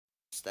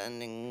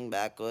standing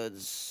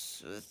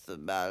backwards with the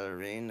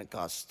ballerina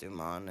costume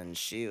on, and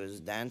she was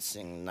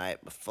dancing the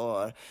night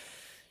before.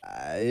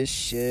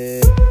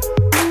 Shit.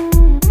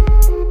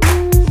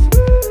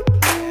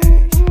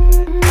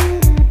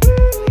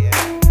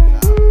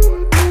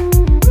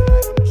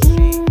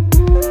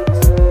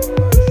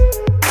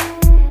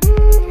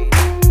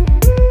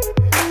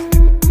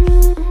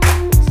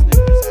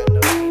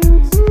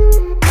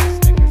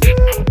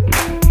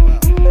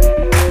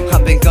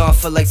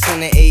 For like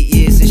 28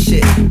 years and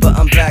shit, but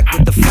I'm back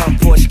with the front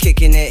porch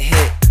kicking it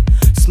hit.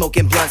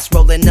 Smoking blunts,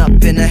 rolling up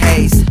in a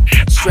haze.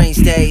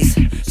 Strange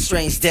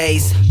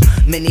days,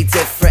 many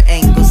different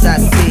angles I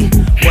see.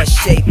 What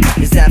shape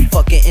is that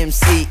fucking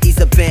MC?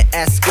 He's a bent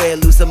ass square,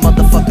 lose a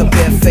motherfucker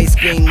bare face,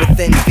 green with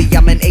envy.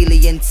 I'm an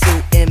alien to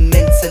him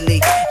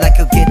mentally,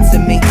 like he'll get to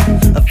me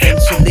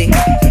eventually.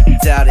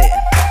 Doubt it,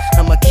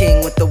 I'm a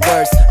king with the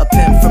words, a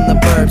pen from the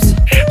burbs.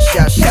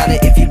 Shout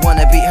it if you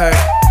wanna be heard.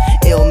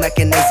 Ill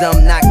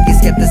mechanism, knock your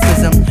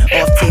skepticism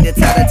off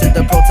teeter-totter to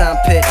the proton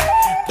pit.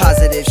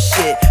 Positive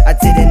shit, I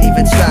didn't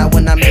even try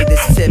when I made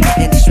this tip.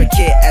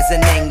 Intricate as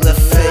an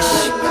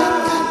anglerfish.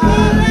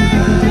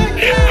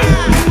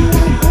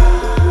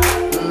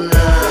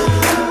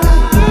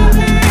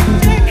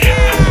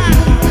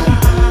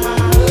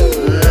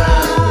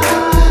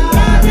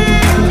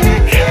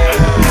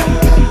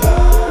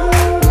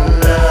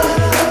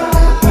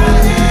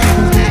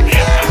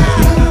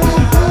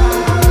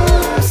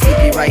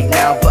 Right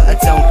now, but I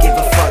don't give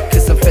a fuck,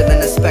 cause I'm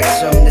feeling a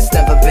spectrum that's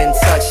never been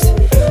touched.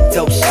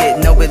 Dope shit,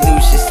 no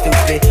illusion,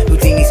 stupid.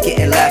 Houdini's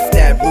getting laughed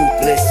at,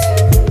 ruthless.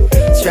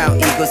 Drown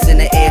eagles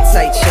in an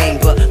airtight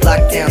chamber.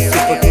 Lockdown,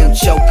 super glue,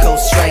 chokehold,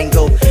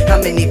 strangle.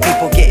 How many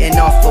people getting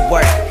off of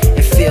work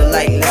and feel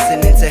like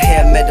listening to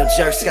hair metal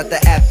jerks? Got the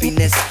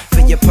happiness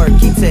for your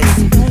perky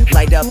tits.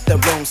 Light up the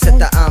room, set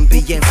the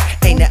ambience.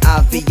 Ain't it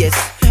obvious?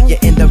 You're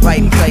in the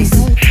right place.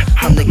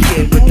 I'm the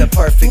kid with the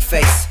perfect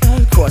face,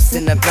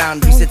 crossing the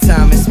boundaries of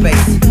time and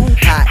space.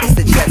 High as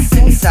the jets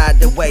inside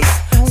the waist,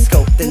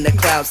 scoped in the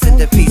clouds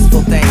into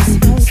peaceful things.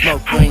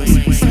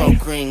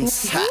 Smoke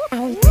rings,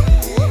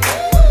 hot.